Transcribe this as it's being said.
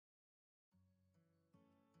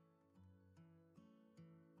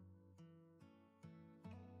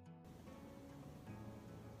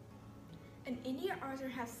An Indian author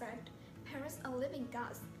has said, parents are living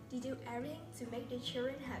gods. They do everything to make their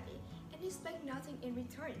children happy and expect nothing in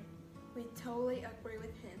return. We totally agree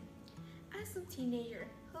with him. As a teenager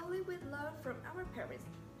who live with love from our parents,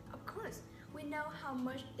 of course, we know how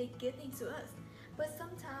much they give into us, but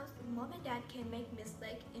sometimes mom and dad can make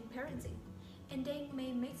mistakes in parenting, and they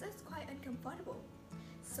may make us quite uncomfortable.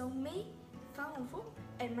 So me, Phúc,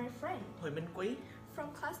 and my friend Hồi Minh Quý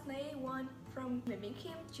from class 91 from Minh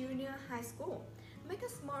Junior High School make a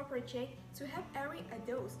small project to help every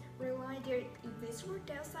adult realize their invisible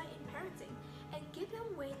downside in parenting and give them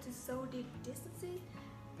a way to solve the distances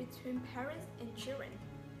between parents and children.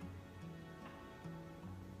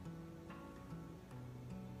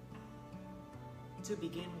 To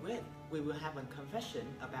begin with, we will have a confession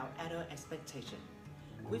about adult expectation.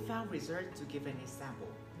 We found research to give an example.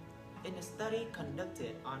 In a study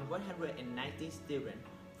conducted on 190 students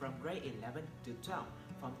from grade 11 to 12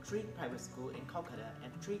 from 3 private schools in Kolkata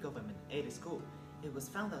and 3 government-aided schools, it was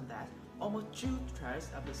found out that almost 2/3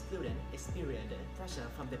 of the students experienced pressure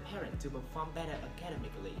from the parent to perform better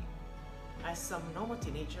academically. As some normal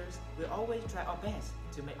teenagers, we always try our best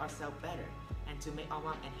to make ourselves better and to make our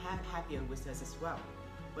mom and dad happier with us as well.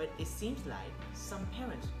 But it seems like some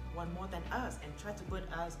parents want more than us and try to put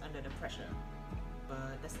us under the pressure.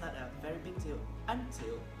 But that's not a very big deal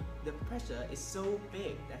until the pressure is so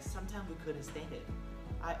big that sometimes we couldn't stand it.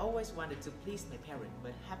 I always wanted to please my parents,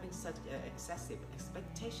 but having such an excessive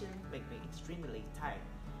expectation made me extremely tired.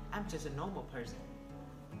 I'm just a normal person.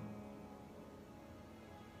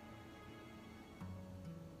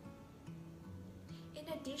 In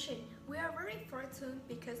addition, we are very fortunate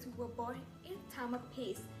because we were born in a time of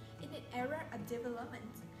peace, in an era of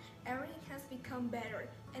development. Everything has become better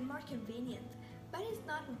and more convenient, but it's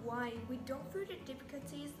not why we don't feel the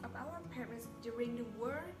difficulties of our parents during the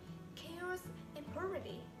war, chaos, and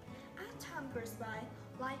poverty. As time goes by,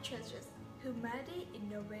 life changes, humanity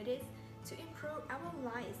innovates to improve our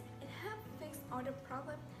lives and help fix all the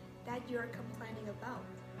problems that you are complaining about.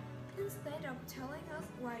 Instead of telling us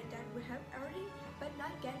why that we have everything but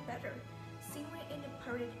not get better, since we're in the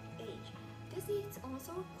period age, this is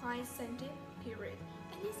also quite sensitive period,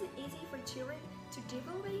 and it's easy for children to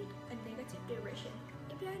develop a negative direction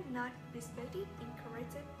if they are not respected and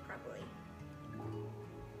corrected properly.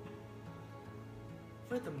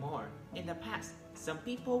 Furthermore, in the past, some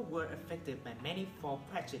people were affected by many false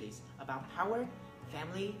prejudices about power,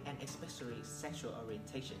 family, and especially sexual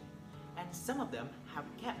orientation. And some of them have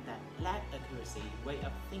kept that lack accuracy way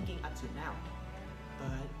of thinking up to now.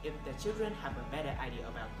 But if the children have a better idea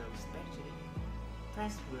about those prejudices,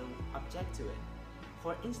 parents will object to it.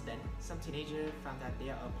 For instance, some teenagers found that they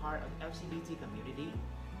are a part of LGBT community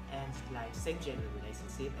and like same-gender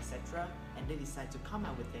relationship, etc., and they decide to come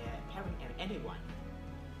out with their parent and anyone.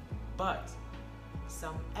 But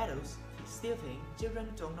some adults still think children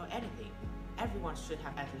don't know anything. Everyone should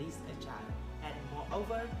have at least a child, and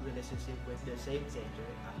moreover, relationships with the same gender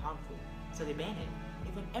are harmful, so they ban it.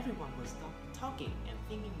 Even everyone will stop talking and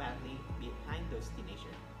thinking badly behind those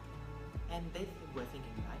teenagers. And they were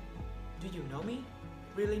thinking like, do you know me?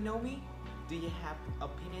 Really know me? Do you have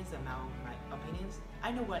opinions about my opinions?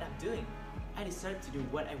 I know what I'm doing. I deserve to do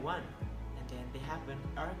what I want. And then they have an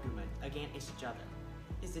argument against each other.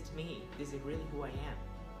 Is it me? Is it really who I am?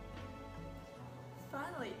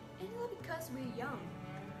 Finally, it's not because we're young,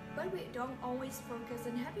 but we don't always focus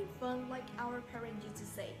on having fun like our parents used to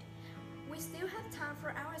say. We still have time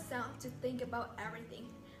for ourselves to think about everything.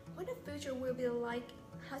 What the future will be like,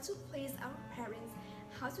 how to please our parents,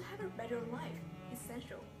 how to have a better life,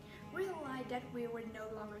 essential. Realize that we were no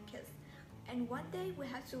longer kids, and one day we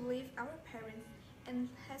have to leave our parents and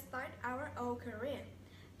start our own career.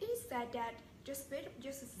 It is said that the spirit of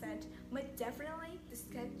your success might definitely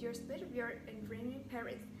discuss your spirit of your enduring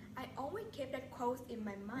parents. I always keep that quote in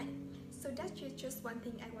my mind, so that's just one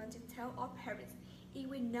thing I want to tell our parents, if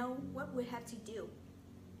we know what we have to do,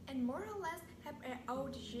 and more or less have our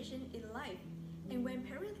own decision in life. And when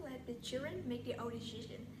parents let the children make their own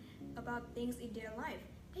decision about things in their life,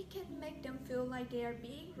 it can make them feel like they are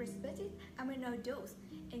being respected among adults.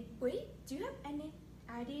 And wait, do you have any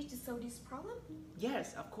ideas to solve this problem?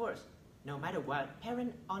 Yes, of course. No matter what,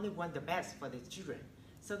 parents only want the best for their children,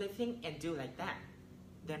 so they think and do like that.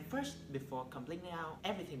 Then first, before complaining out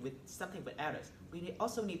everything with something with others, we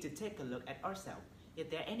also need to take a look at ourselves.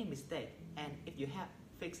 If there are any mistake, and if you have,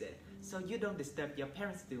 fix it, so you don't disturb your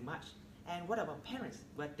parents too much. And what about parents?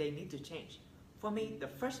 What they need to change? For me, the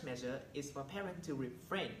first measure is for parents to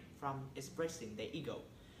refrain from expressing their ego,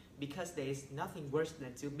 because there is nothing worse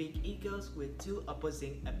than two big egos with two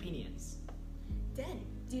opposing opinions. Then,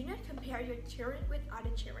 do not compare your children with other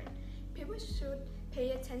children. People should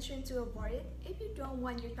pay attention to avoid it if you don't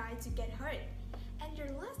want your child to get hurt. And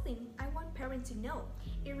the last thing I want parents to know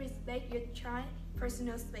is respect your child's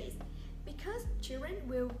personal space, because children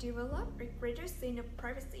will develop a greater sense of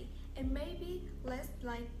privacy and may be less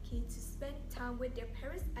likely to spend time with their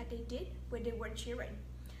parents as they did when they were children.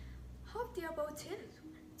 Hope the above tips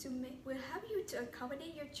will help you to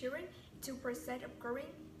accommodate your children to process of growing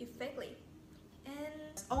effectively. And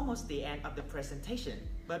it's almost the end of the presentation,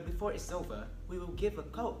 but before it's over, we will give a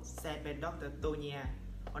quote said by Dr. Tonya.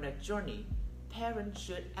 On a journey, parents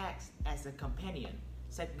should act as a companion,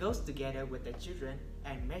 set goals together with their children,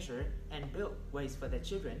 and measure and build ways for their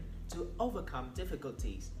children to overcome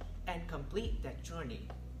difficulties and complete that journey.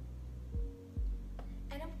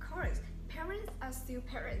 And of course, parents are still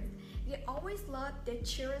parents. They always love their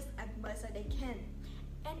children as much as they can.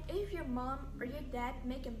 And if your mom or your dad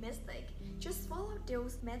make a mistake, just follow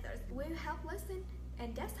those methods will help lessen,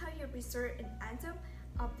 and that's how you preserve an anthem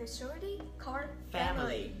of the story called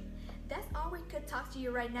family. That's all we could talk to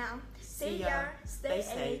you right now. See ya, stay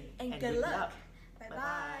safe, and and good good luck. luck. Bye Bye-bye.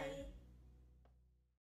 bye.